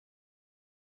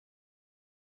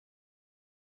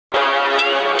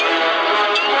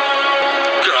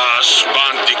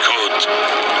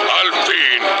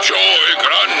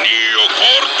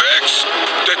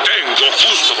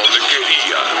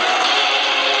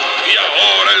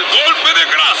¡El golpe de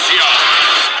gracia!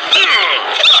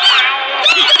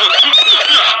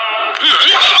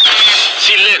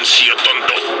 ¡Silencio,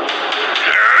 tonto!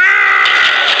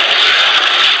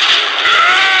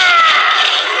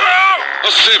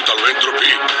 ¡Acéptalo,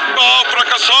 Entropy! ¡Va a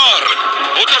fracasar!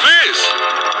 ¡Otra vez!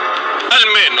 Al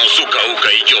menos Uka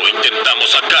Uka y yo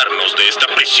intentamos sacarnos de esta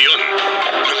prisión.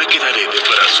 No me quedaré de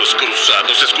brazos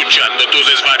cruzados escuchando tus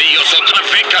desvaríos otra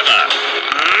década.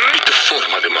 ¡Qué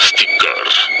forma de masticar!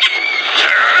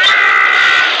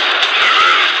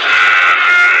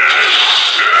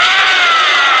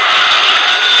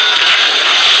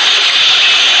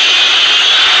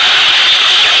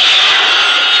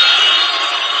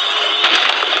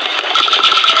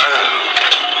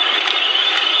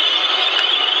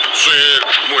 ¿Se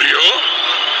murió?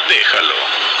 Déjalo.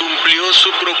 Cumplió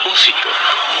su propósito.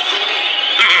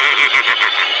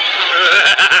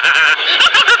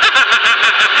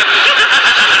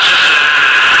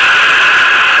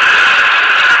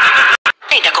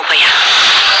 Te acompaña.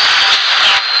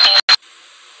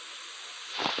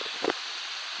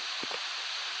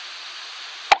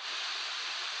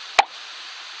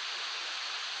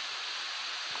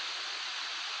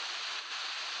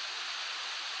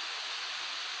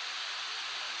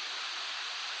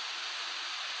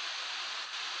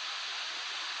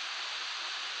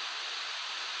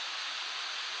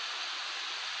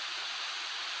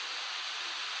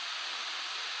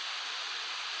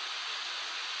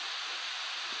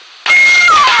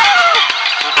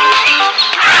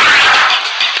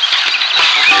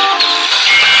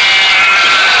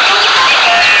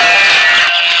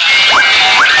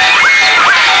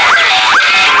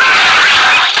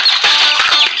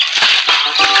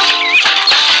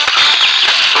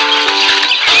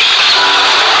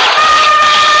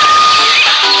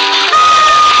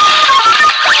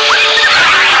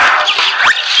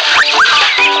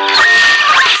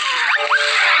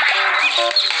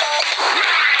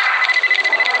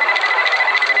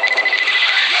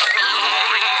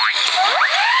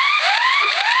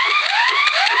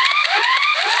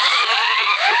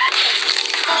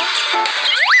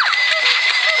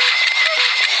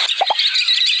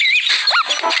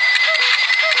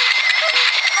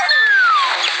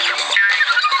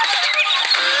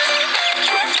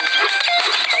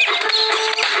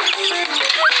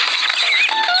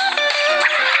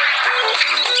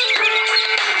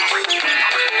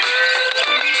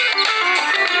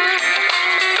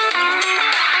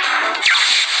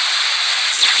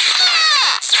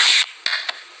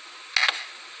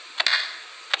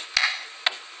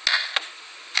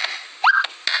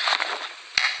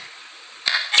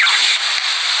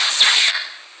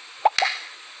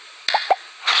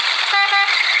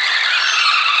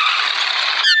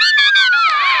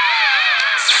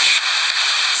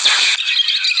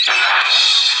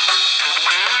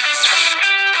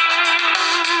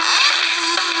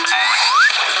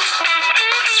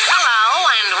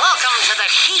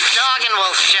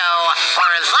 Show, or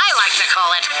as I like to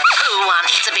call it, Who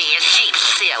Wants to Be a Sheep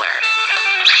Stealer?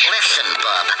 Listen,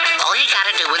 bub, all you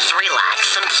gotta do is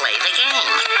relax and play the game.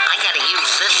 I gotta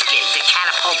use this gig to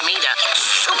catapult me to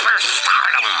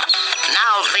superstardom.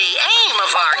 Now, the aim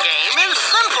of our game is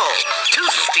simple: to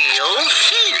steal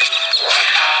sheep.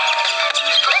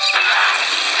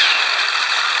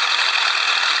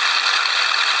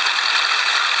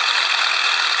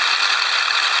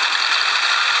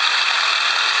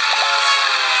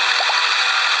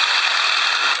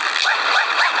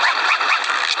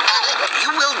 You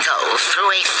will go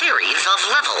through a series of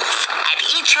levels. At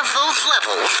each of those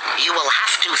levels, you will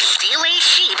have to steal a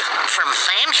sheep from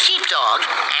Sam Sheepdog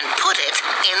and put it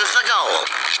in the goal.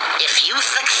 If you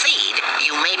succeed,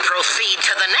 you may proceed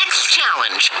to the next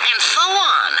challenge, and so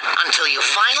on, until you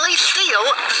finally steal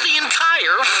the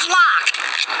entire flock.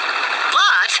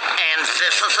 But, and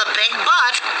this is a big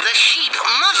but, the sheep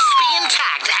must be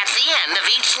intact at the end of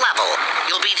each level.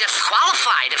 You'll be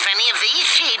disqualified if any of these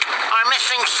sheep are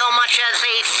missing so much as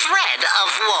a thread of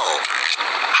wool.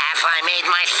 Have I made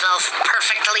myself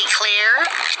perfectly clear?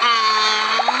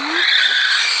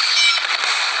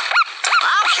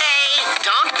 Okay,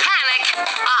 don't panic.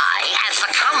 I, as a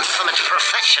consummate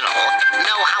professional,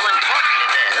 know how important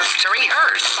it is to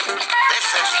rehearse. This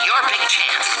is your big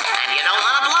chance, and you don't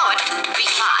want to blow it.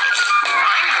 Besides,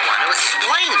 I'm the one who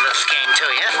explained this game to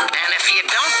you, and if you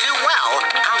don't do well,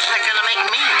 how's that gonna make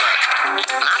me look?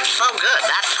 Not so good,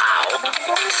 that's how.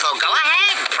 So go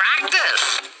ahead,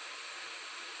 practice.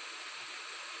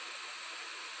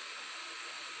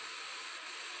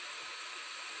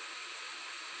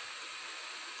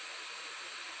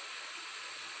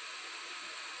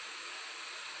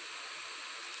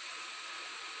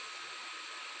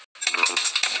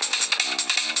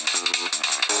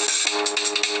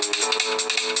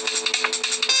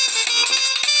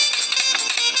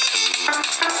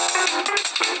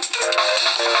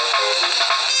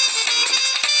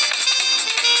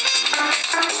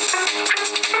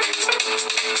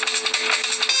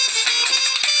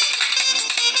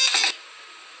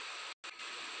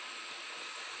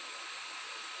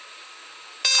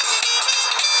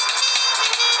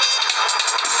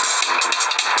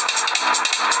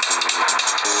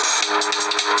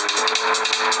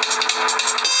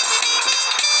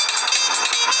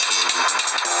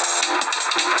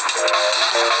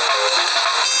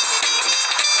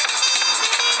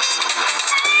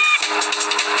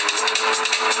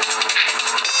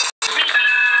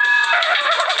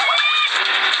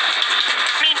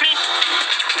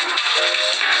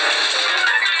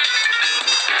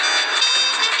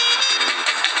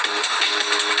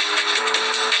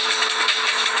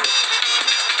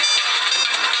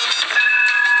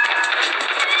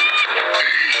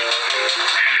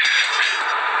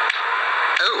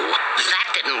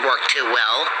 Too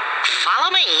well.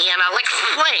 Follow me and I'll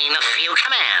explain a few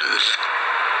commands.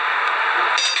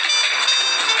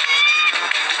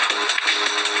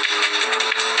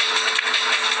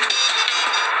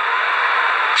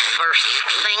 First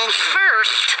things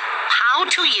first, how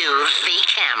to use the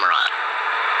camera.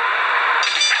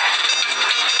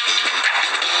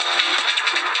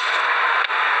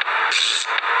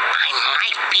 I'm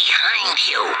right behind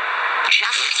you.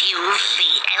 Just use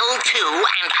the L2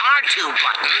 and R2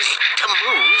 buttons to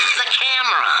move the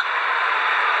camera.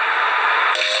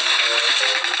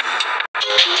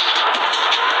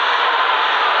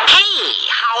 Hey,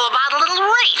 how about a little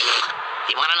race?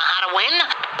 You want to know how to win?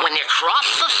 When you cross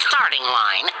the starting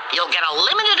line, you'll get a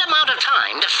limited amount of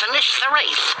time to finish the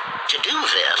race. To do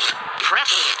this,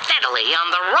 press steadily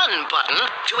on the run button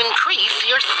to increase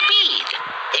your speed.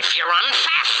 If you run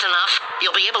fast enough,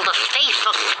 you'll be able to stay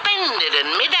suspended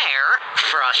in midair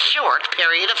for a short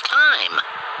period of time.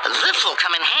 This will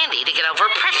come in handy to get over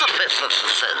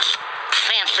precipices.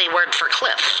 Fancy word for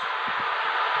cliffs.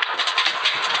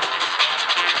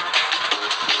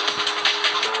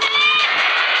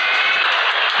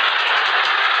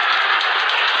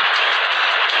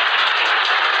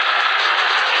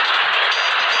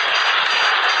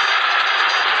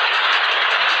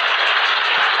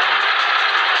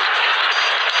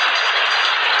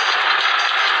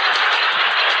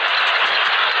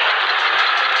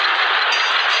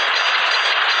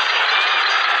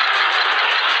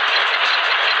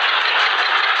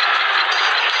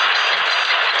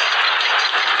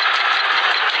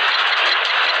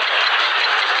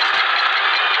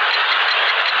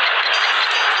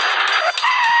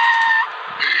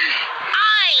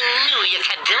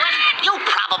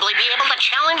 Probably be able to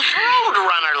challenge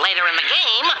Roadrunner later in the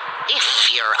game, if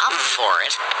you're up for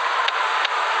it.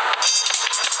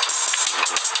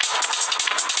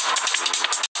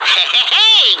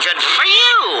 Hey, good for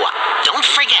you! Don't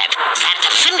forget that to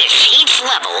finish each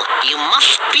level, you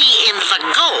must be in the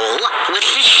goal with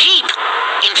the sheep.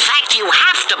 In fact, you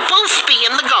have to both be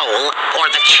in the goal, or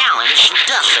the challenge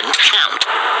doesn't count.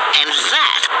 And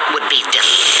that would be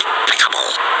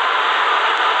despicable.